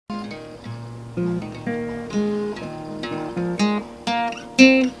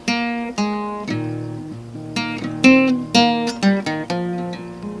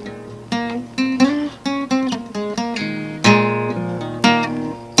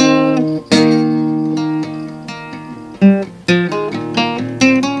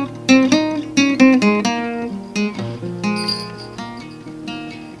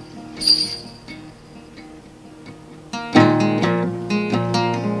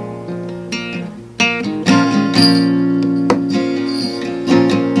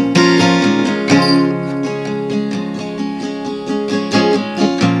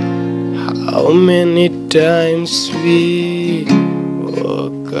How many times we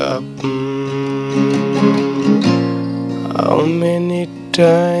woke up? How many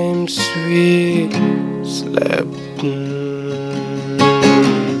times we slept?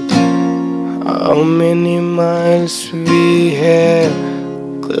 How many miles we have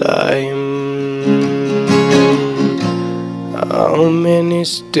climbed? How many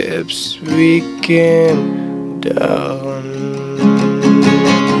steps we came down?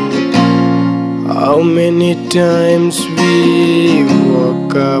 How many times we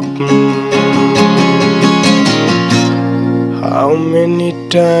woke up? How many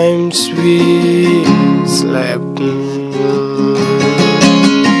times we slept?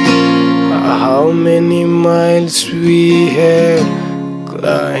 How many miles we have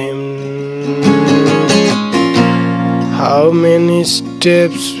climbed? How many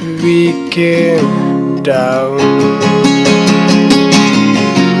steps we came down?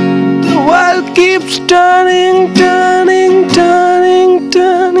 The world keeps turning, turning, turning,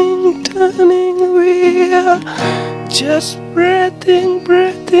 turning, turning. We are just breathing,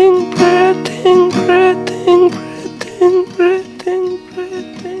 breathing, breathing, breathing, breathing, breathing,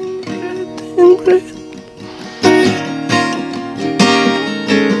 breathing, breathing, breathing.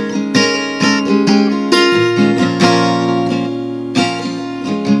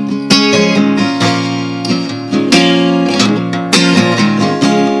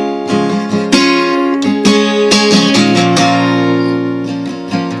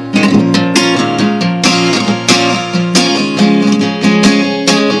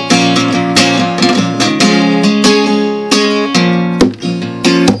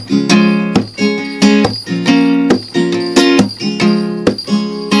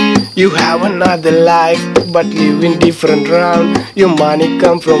 You have another life, but live in different round. Your money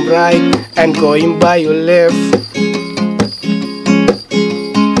come from right and going by your left.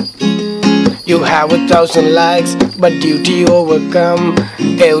 You have 1,000 likes, but duty overcome.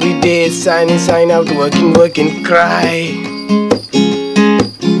 Every day sign in, sign out, working, working, cry.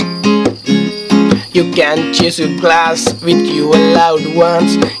 You can't chase your glass with your loved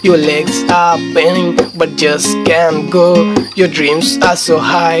ones. Your legs are paining, but just can't go. Your dreams are so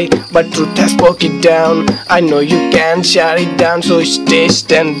high, but truth has broke it down. I know you can shut it down, so stay,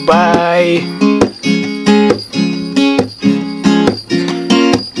 stand by.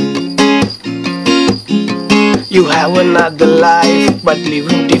 You have another life, but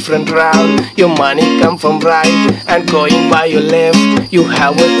living different round. Your money come from right and going by your left. You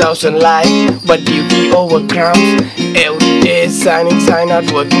have 1,000 lives, but duty overcomes. Every day sign in, sign out,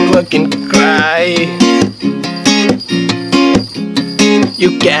 working, working, cry.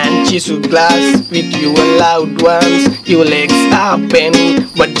 You can't chase your glass with your loved ones. Your legs are paining,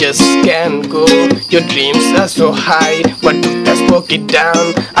 but just can't go. Your dreams are so high, but truth has broke it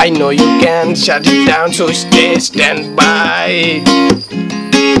down. I know you can shut it down, so stay, stand by.